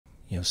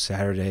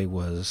Saturday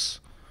was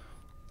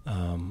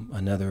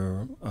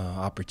another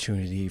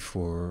opportunity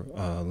for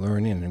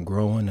learning and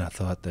growing. I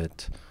thought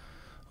that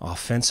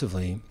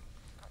offensively,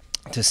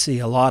 to see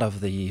a lot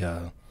of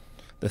the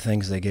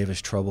things that gave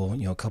us trouble,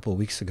 a couple of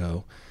weeks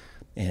ago,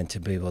 and to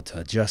be able to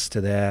adjust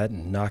to that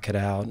and knock it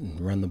out and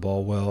run the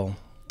ball well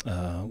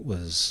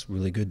was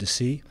really good to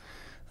see.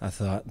 I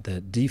thought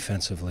that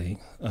defensively,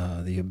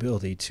 the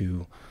ability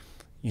to,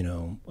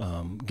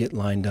 get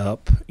lined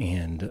up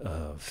and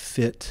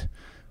fit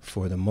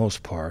for the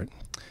most part,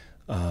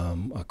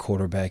 a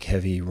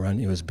quarterback-heavy run.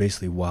 It was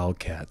basically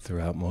wildcat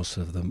throughout most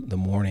of the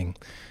morning.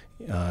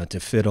 To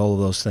fit all of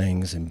those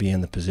things and be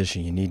in the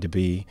position you need to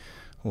be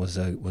was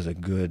a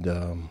good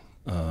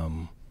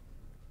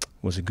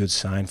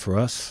sign for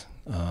us.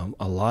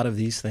 A lot of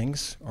these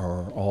things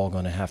are all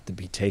going to have to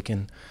be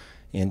taken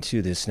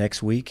into this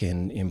next week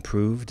and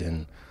improved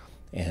and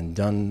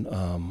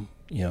done,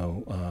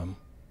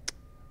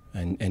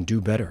 and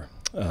do better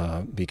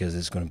because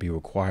it's going to be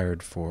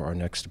required for our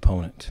next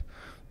opponent.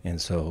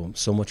 And so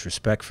much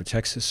respect for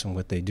Texas and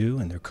what they do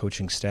and their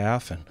coaching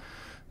staff, and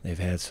they've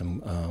had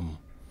some.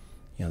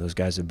 Those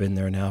guys have been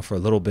there now for a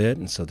little bit,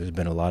 and so there's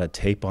been a lot of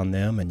tape on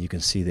them, and you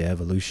can see the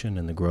evolution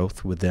and the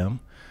growth with them,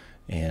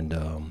 and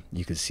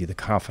you can see the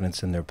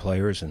confidence in their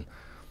players, and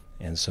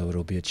so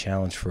it'll be a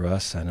challenge for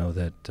us. I know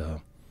that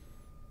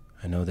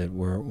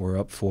we're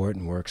up for it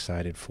and we're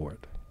excited for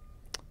it.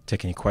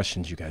 Take any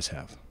questions you guys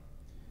have.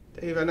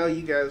 Dave, I know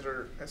you guys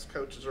are, as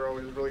coaches, are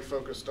always really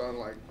focused on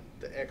like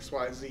the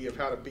XYZ of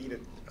how to beat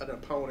an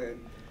opponent.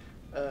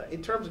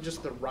 In terms of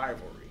just the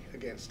rivalry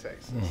against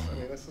Texas, I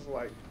mean, this is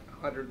like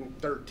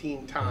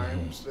 113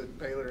 times that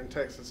Baylor and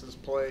Texas has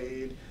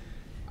played.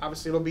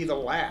 Obviously, it'll be the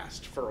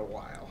last for a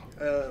while.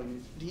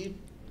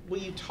 Will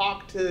you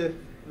talk to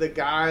the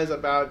guys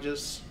about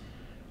just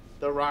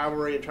the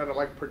rivalry and trying to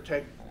like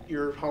protect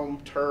your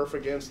home turf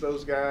against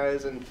those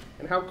guys? And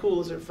how cool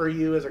is it for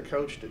you as a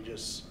coach to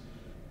just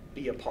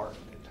be a part of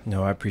it?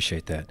 No, I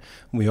appreciate that.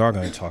 We are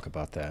going to talk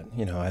about that.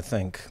 I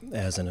think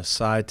as an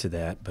aside to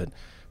that, but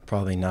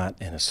probably not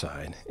an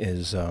aside,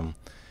 is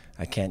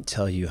I can't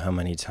tell you how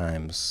many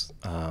times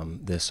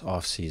this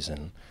off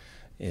season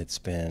it's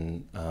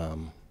been,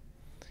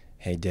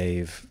 hey,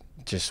 Dave,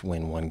 just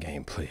win one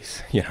game,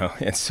 please.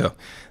 And so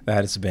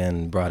that has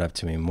been brought up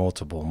to me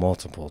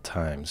multiple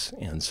times.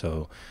 And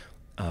so,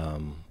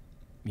 I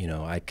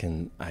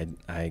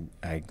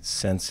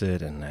sense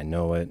it and I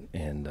know it,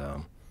 and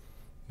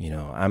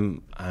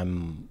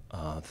I'm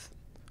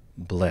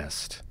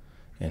blessed,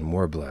 and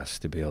we're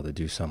blessed to be able to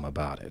do something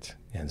about it.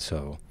 And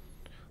so.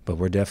 But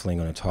we're definitely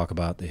going to talk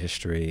about the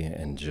history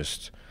and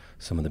just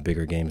some of the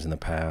bigger games in the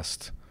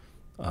past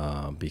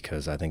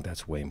because I think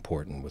that's way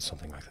important with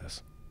something like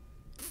this.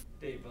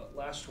 Dave,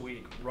 last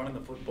week, running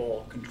the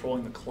football,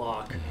 controlling the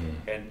clock,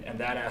 and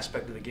that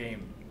aspect of the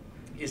game,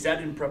 is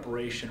that in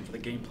preparation for the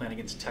game plan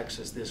against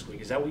Texas this week?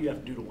 Is that what you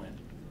have to do to win?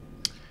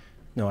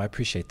 No, I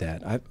appreciate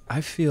that.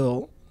 I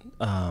feel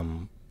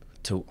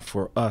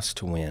for us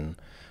to win,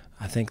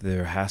 I think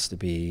there has to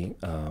be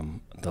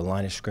the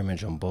line of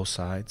scrimmage on both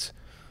sides.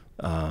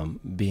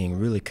 Being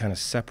really kind of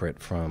separate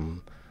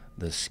from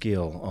the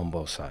skill on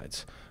both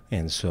sides.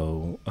 And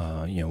so,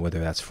 whether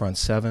that's front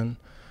seven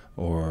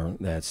or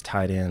that's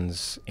tight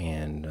ends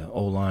and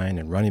O-line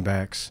and running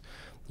backs,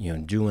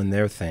 doing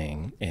their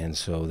thing, and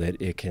so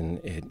that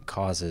it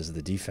causes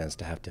the defense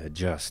to have to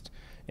adjust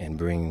and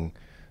bring,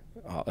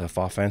 if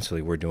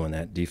offensively we're doing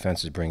that,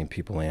 defense is bringing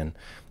people in.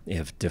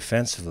 If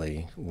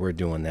defensively we're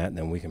doing that,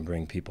 then we can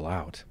bring people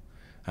out.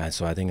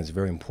 So I think it's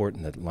very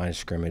important that line of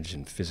scrimmage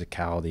and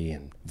physicality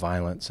and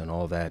violence and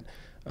all that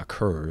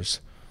occurs,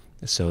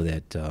 so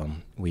that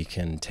we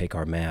can take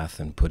our math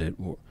and put it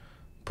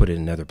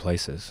in other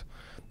places.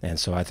 And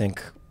so I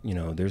think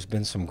there's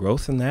been some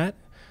growth in that,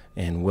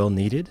 and well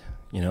needed.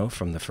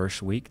 From the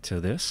first week to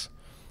this,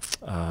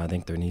 I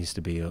think there needs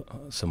to be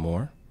some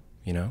more.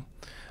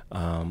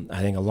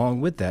 I think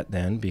along with that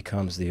then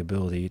becomes the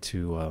ability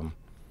to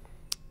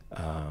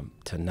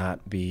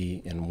not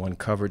be in one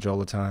coverage all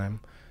the time,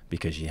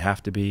 because you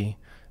have to be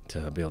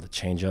able to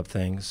change up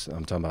things.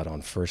 I'm talking about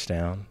on first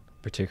down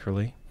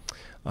particularly.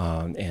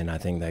 And I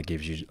think that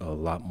gives you a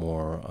lot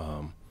more,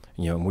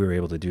 and we were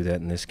able to do that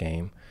in this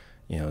game.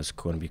 It's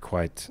going to be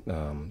quite,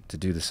 to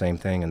do the same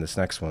thing, and this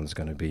next one's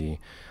going to be,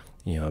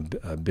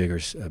 a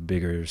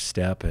bigger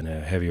step and a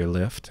heavier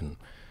lift, and,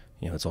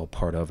 it's all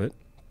part of it.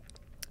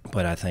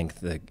 But I think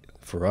that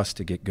for us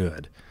to get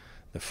good,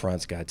 the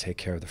front's got to take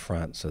care of the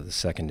front, so the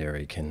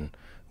secondary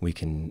we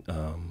can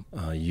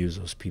use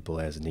those people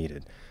as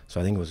needed.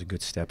 So I think it was a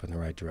good step in the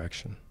right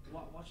direction.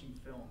 Watching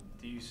film,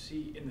 do you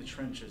see in the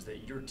trenches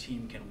that your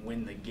team can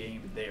win the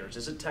game there? Is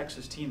this a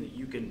Texas team that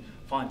you can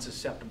find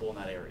susceptible in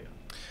that area?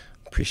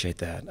 Appreciate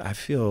that. I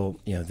feel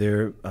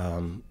they're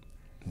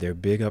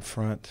big up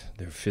front.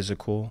 They're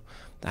physical.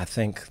 I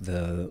think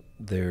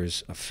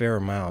there's a fair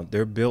amount.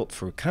 They're built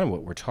for kind of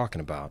what we're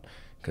talking about,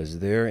 because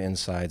their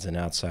insides and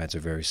outsides are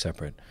very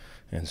separate.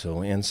 And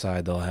so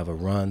inside they'll have a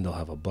run, they'll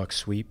have a buck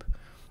sweep.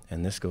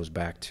 And this goes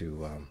back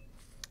to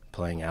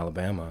playing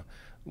Alabama.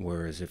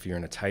 Whereas if you're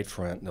in a tight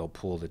front, they'll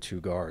pull the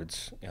two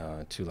guards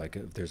to, like,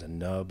 if there's a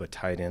nub, a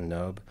tight end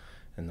nub,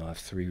 and they'll have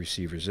three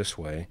receivers this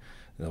way,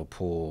 they'll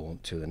pull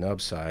to the nub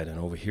side, and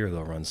over here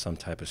they'll run some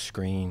type of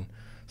screen,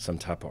 some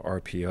type of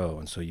RPO.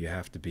 And so you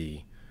have to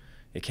be,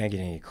 it can't get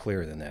any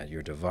clearer than that.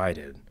 You're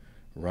divided.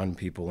 Run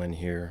people in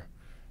here,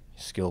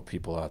 skill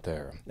people out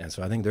there. And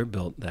so I think they're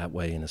built that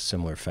way in a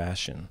similar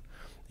fashion.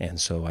 And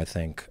so I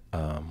think,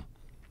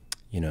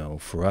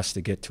 for us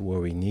to get to where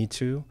we need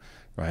to,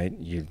 right,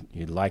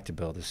 you'd like to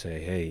be able to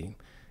say, hey,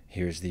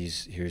 here's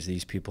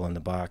these people in the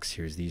box,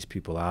 here's these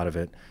people out of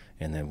it,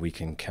 and then we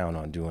can count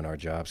on doing our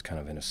jobs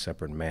kind of in a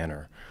separate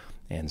manner.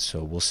 And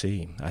so we'll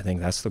see. I think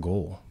that's the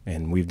goal.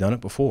 And we've done it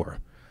before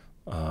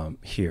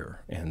here,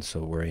 and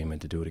so we're aiming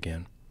to do it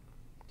again.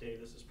 Dave,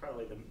 this is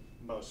probably the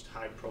most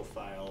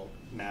high-profile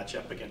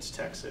matchup against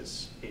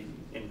Texas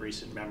in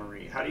recent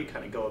memory. How do you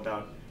kind of go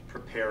about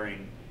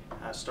preparing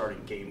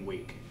starting game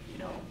week,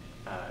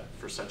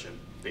 for such a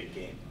big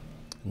game?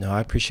 No,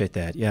 I appreciate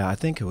that. Yeah, I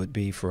think it would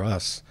be for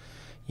us,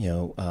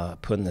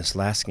 putting this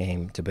last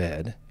game to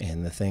bed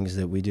and the things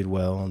that we did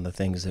well and the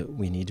things that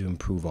we need to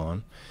improve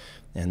on.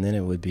 And then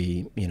it would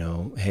be,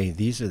 hey,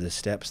 these are the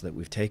steps that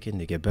we've taken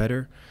to get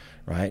better,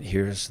 right?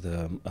 Here's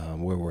the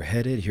where we're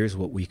headed. Here's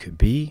what we could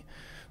be.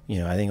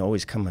 I think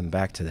always coming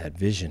back to that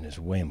vision is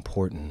way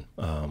important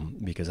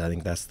because I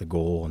think that's the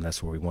goal and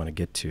that's where we want to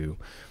get to.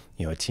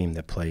 A team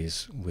that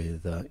plays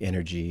with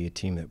energy, a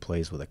team that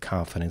plays with a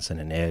confidence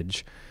and an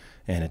edge,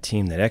 and a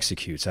team that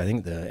executes. I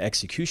think the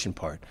execution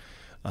part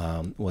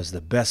was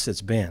the best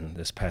it's been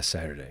this past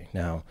Saturday.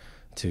 Now,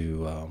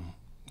 to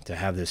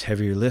have this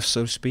heavier lift,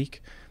 so to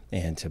speak,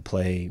 and to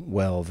play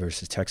well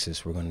versus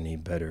Texas, we're going to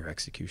need better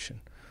execution.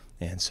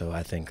 And so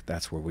I think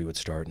that's where we would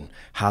start, and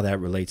how that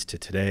relates to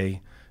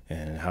today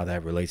and how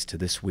that relates to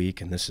this week,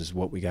 and this is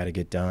what we got to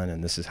get done,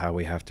 and this is how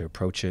we have to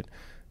approach it,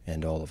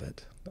 and all of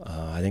it.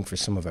 I think for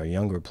some of our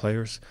younger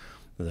players,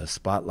 the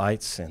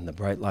spotlights and the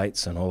bright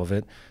lights and all of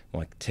it,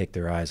 like, take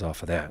their eyes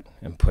off of that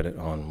and put it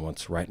on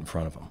what's right in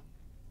front of them.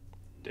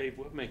 Dave,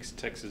 what makes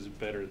Texas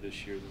better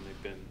this year than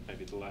they've been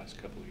maybe the last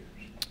couple of years?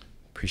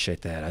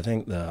 Appreciate that. I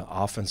think the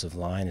offensive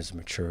line has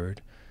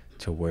matured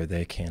to where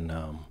they can,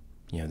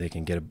 they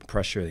can get a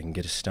pressure, they can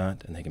get a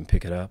stunt, and they can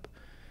pick it up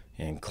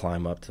and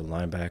climb up to the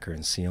linebacker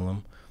and seal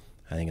them.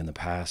 I think in the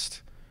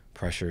past,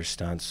 pressure,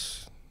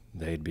 stunts,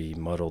 they'd be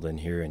muddled in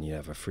here and you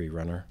have a free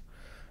runner.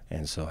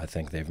 And so I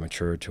think they've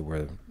matured to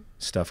where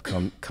stuff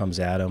comes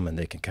at them and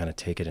they can kind of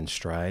take it in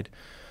stride.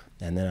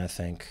 And then I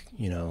think,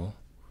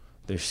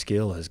 their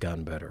skill has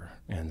gotten better.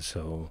 And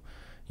so,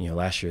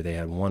 last year they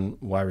had one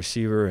wide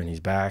receiver and he's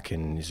back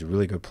and he's a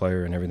really good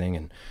player and everything.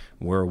 And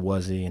where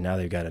was he? And now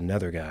they've got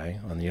another guy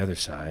on the other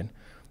side.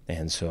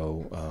 And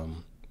so,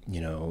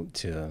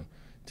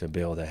 to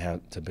be able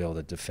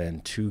to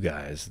defend two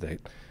guys that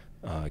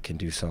can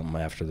do something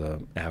after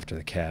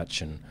the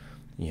catch, and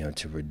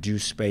to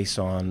reduce space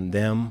on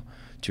them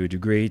to a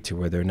degree to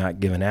where they're not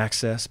given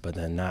access, but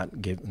then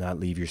not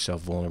leave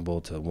yourself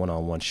vulnerable to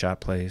one-on-one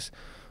shot plays.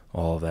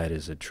 All of that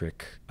is a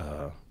trick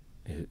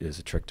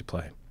to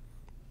play.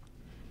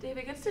 Dave,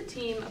 against a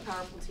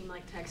powerful team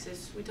like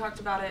Texas, we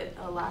talked about it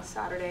last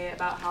Saturday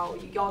about how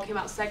y'all came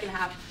out second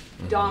half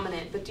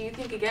dominant. But do you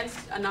think against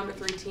a number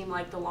 3 team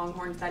like the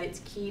Longhorns that it's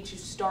key to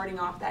starting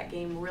off that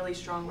game really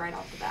strong right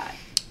off the bat?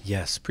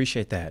 Yes,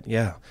 appreciate that.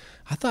 Yeah,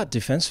 I thought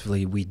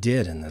defensively we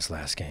did in this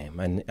last game,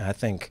 and I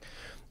think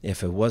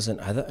if it wasn't,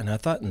 I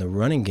thought in the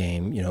running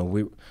game,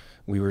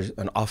 we were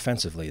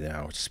offensively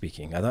now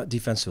speaking. I thought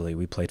defensively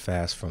we played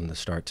fast from the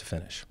start to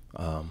finish.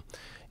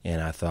 And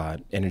I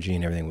thought energy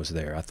and everything was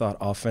there. I thought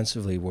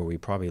offensively where we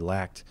probably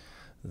lacked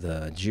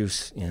the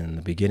juice in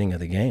the beginning of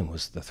the game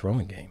was the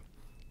throwing game.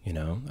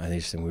 I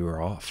just think we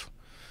were off,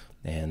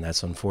 and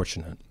that's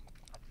unfortunate.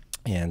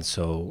 And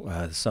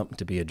so something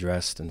to be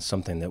addressed and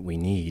something that we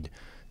need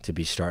to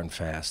be starting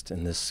fast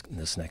in this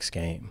next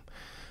game.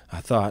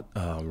 I thought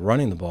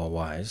running the ball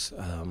wise,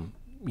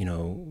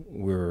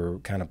 we're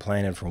kind of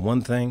planning for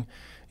one thing,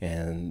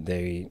 and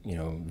they,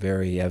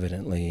 very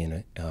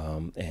evidently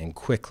and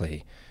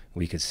quickly,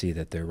 we could see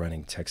that they're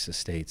running Texas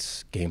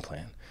State's game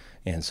plan.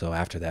 And so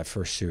after that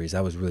first series,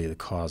 that was really the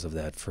cause of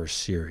that first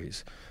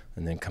series.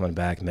 And then coming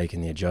back, making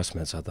the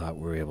adjustments, I thought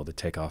we were able to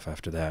take off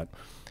after that.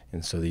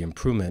 And so the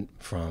improvement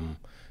from,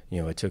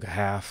 it took a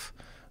half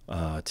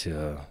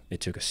to it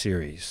took a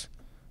series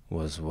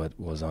was what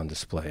was on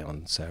display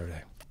on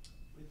Saturday.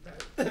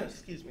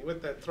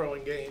 With that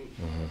throwing game,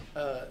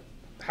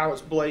 how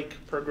is Blake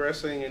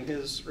progressing in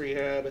his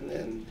rehab? And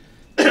then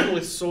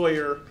with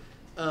Sawyer,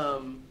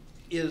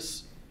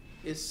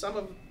 is some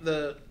of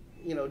the,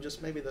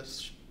 just maybe the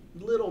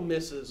little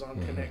misses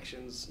on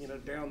connections,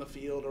 down the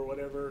field or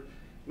whatever,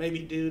 maybe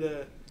due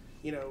to,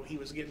 he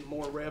was getting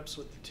more reps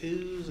with the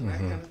twos and that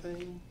kind of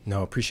thing?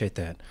 No, appreciate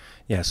that.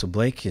 Yeah, so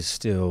Blake is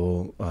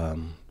still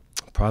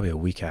probably a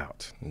week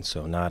out, and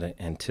so not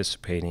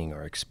anticipating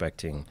or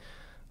expecting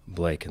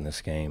Blake in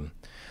this game.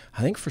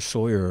 I think for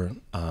Sawyer,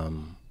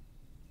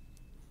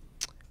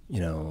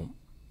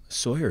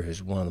 Sawyer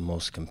is one of the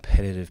most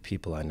competitive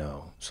people I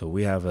know. So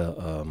we have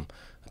a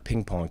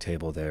ping pong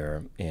table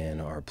there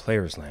in our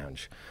players'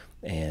 lounge,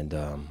 and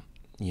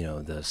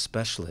the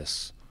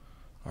specialists,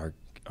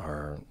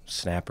 our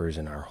snappers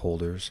and our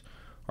holders,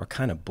 are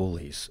kind of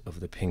bullies of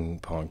the ping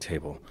pong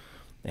table,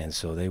 and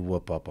so they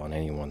whoop up on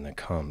anyone that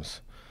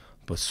comes.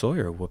 But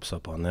Sawyer whoops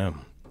up on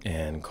them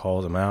and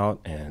calls them out,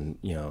 and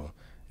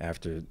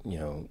after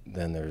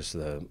then there's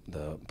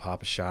the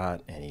pop a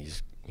shot, and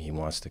he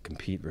wants to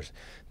compete versus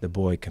the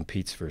boy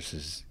competes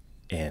versus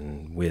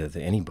and with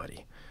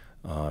anybody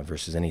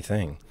versus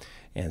anything.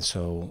 And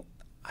so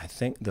I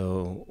think,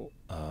 though,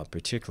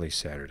 particularly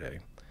Saturday,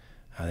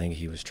 I think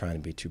he was trying to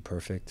be too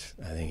perfect.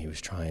 I think he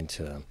was trying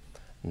to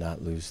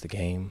not lose the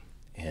game.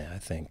 And I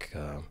think,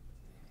 the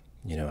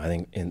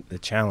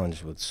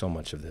challenge with so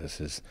much of this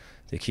is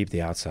to keep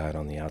the outside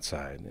on the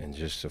outside and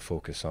just to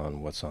focus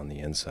on what's on the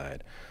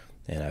inside.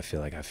 And I feel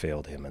like I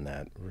failed him in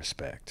that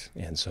respect.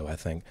 And so I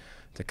think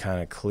to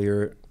kind of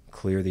clear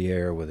the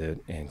air with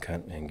it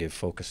and get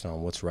focused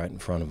on what's right in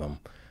front of him,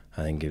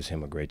 I think gives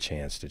him a great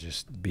chance to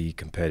just be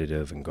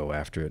competitive and go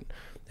after it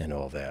and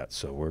all that.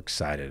 So we're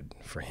excited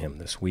for him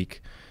this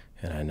week,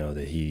 and I know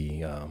that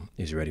he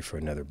is ready for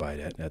another bite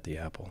at the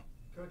apple.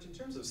 Coach, in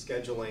terms of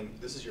scheduling,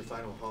 this is your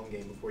final home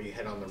game before you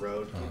head on the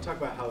road. Can you talk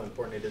about how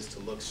important it is to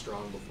look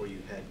strong before you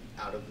head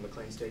out of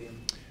McLean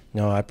Stadium?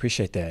 No, I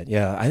appreciate that.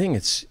 Yeah, I think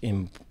it's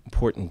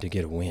important to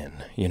get a win,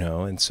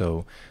 and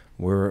so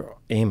we're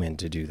aiming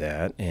to do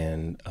that,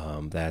 and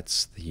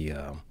that's the,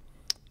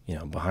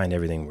 behind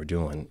everything we're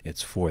doing,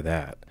 it's for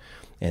that.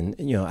 And,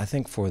 I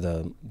think for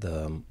the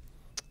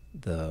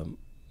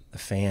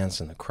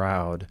fans and the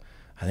crowd,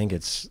 I think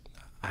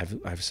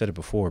I've said it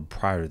before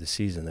prior to the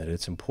season that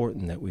it's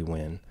important that we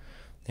win,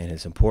 and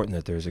it's important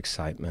that there's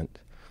excitement,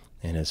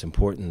 and it's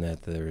important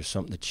that there's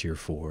something to cheer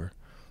for.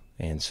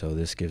 And so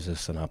this gives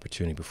us an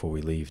opportunity before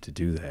we leave to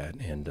do that,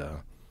 and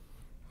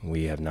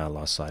we have not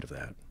lost sight of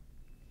that.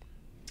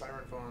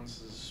 Byron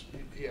Vaughns,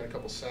 he had a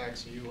couple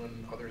sacks. You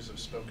and others have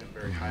spoken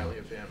very highly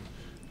of him.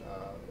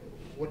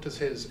 What does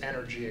his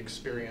energy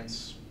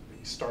experience,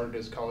 he started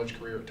his college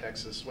career at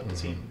Texas, what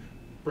does he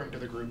bring to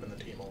the group and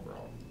the team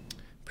overall?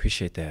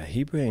 Appreciate that.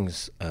 He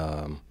brings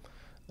a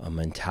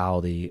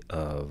mentality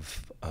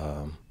of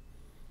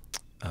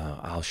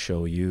I'll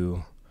show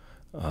you,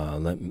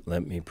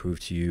 let me prove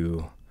to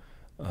you,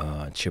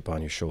 chip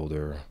on your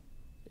shoulder,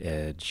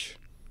 edge,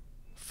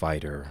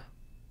 fighter.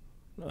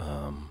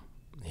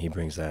 He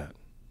brings that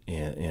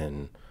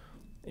and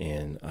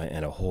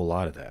a whole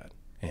lot of that.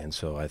 And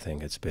so I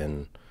think it's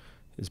been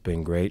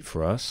great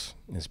for us.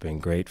 It's been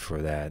great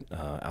for that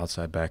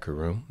outside backer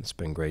room. It's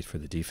been great for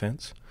the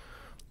defense.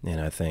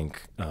 And I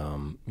think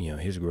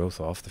his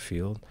growth off the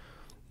field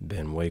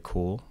been way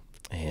cool.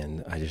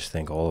 And I just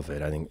think all of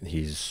it. I think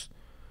he's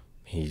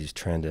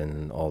trending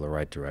in all the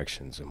right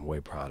directions. I'm way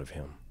proud of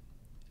him.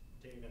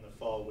 Dave, in the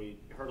fall, we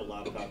heard a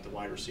lot about the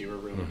wide receiver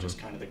room and just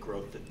kind of the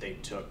growth that they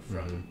took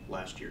from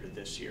last year to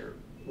this year.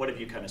 What have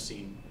you kind of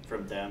seen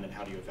from them, and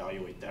how do you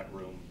evaluate that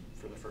room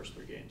for the first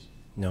 3 games?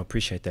 No,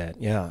 appreciate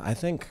that. Yeah, I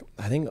think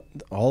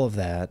all of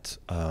that.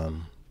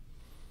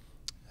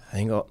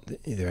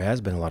 There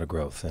has been a lot of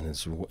growth, and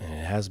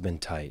it has been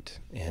tight.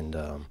 And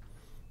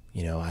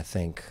I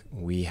think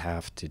we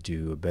have to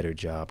do a better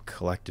job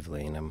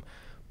collectively. And I'm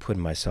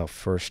putting myself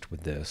first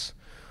with this,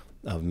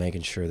 of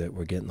making sure that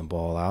we're getting the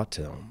ball out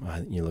to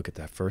them. You look at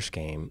that first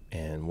game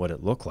and what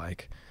it looked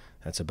like.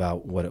 That's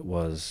about what it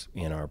was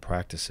in our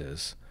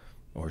practices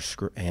or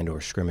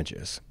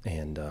scrimmages.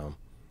 And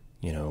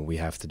we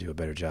have to do a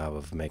better job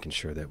of making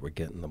sure that we're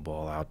getting the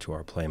ball out to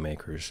our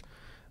playmakers.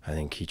 I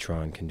think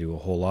Keytron can do a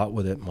whole lot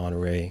with it.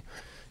 Monterey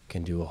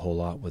can do a whole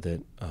lot with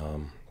it.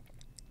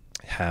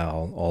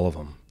 Hal, all of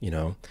them,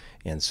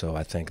 And so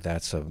I think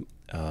that's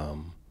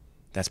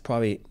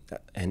probably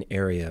an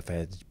area, if I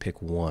had to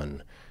pick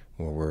one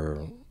where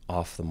we're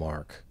off the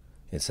mark,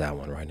 it's that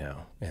one right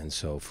now. And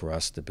so for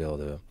us to be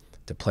able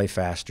to play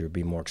faster,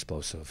 be more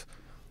explosive,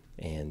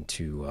 and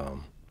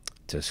to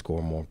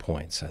score more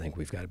points, I think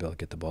we've got to be able to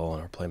get the ball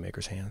in our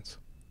playmakers' hands.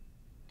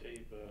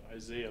 Dave,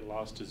 Isaiah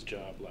lost his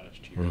job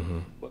last year.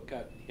 What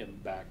got him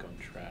back on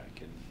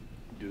track and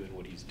doing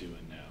what he's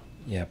doing now?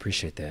 Yeah, I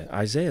appreciate that.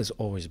 Isaiah's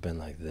always been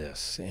like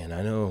this, and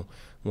I know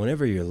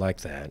whenever you're like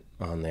that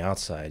on the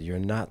outside, you're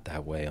not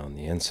that way on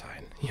the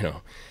inside,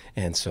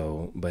 And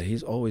so, but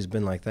he's always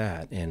been like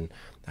that, and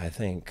I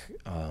think,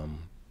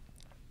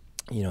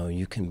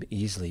 you can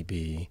easily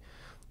be,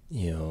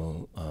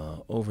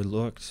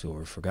 overlooked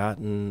or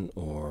forgotten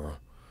or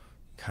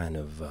kind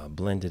of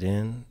blended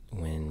in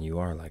when you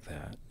are like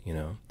that,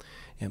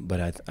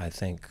 But I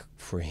think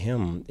for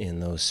him in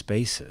those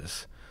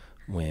spaces,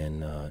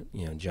 when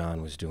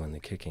John was doing the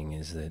kicking,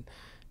 is that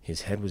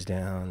his head was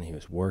down, he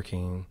was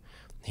working,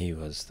 he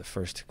was the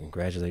first to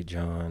congratulate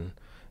John.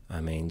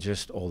 I mean,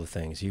 just all the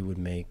things he would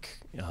make.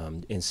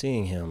 In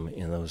seeing him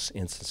in those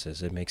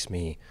instances, it makes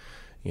me,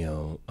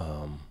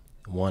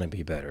 want to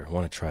be better,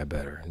 want to try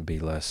better, and be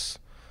less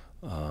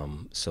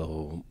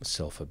so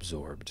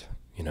self-absorbed,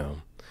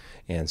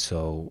 And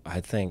so I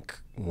think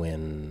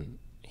when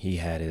he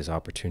had his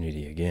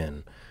opportunity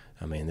again,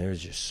 I mean,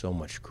 there's just so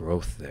much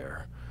growth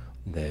there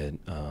that,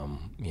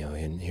 you know,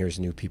 and here's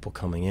new people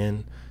coming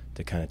in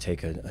to kind of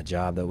take a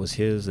job that was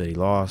his that he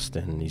lost,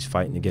 and he's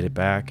fighting to get it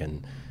back,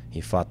 and he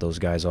fought those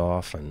guys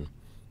off, and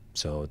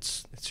so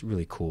it's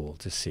really cool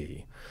to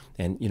see.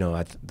 And, you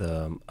know,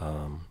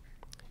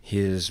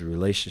 his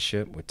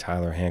relationship with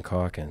Tyler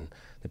Hancock and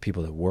the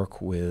people that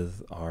work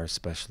with our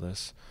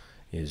specialists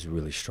is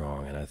really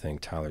strong, and I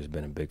think Tyler's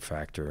been a big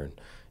factor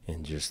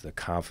in just the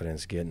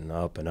confidence getting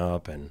up,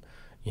 and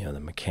you know, the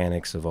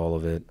mechanics of all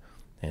of it,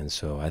 and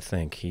so I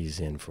think he's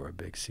in for a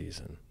big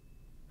season.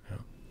 Yeah.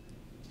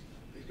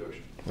 Thanks, Coach.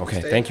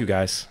 Okay, thank you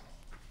guys.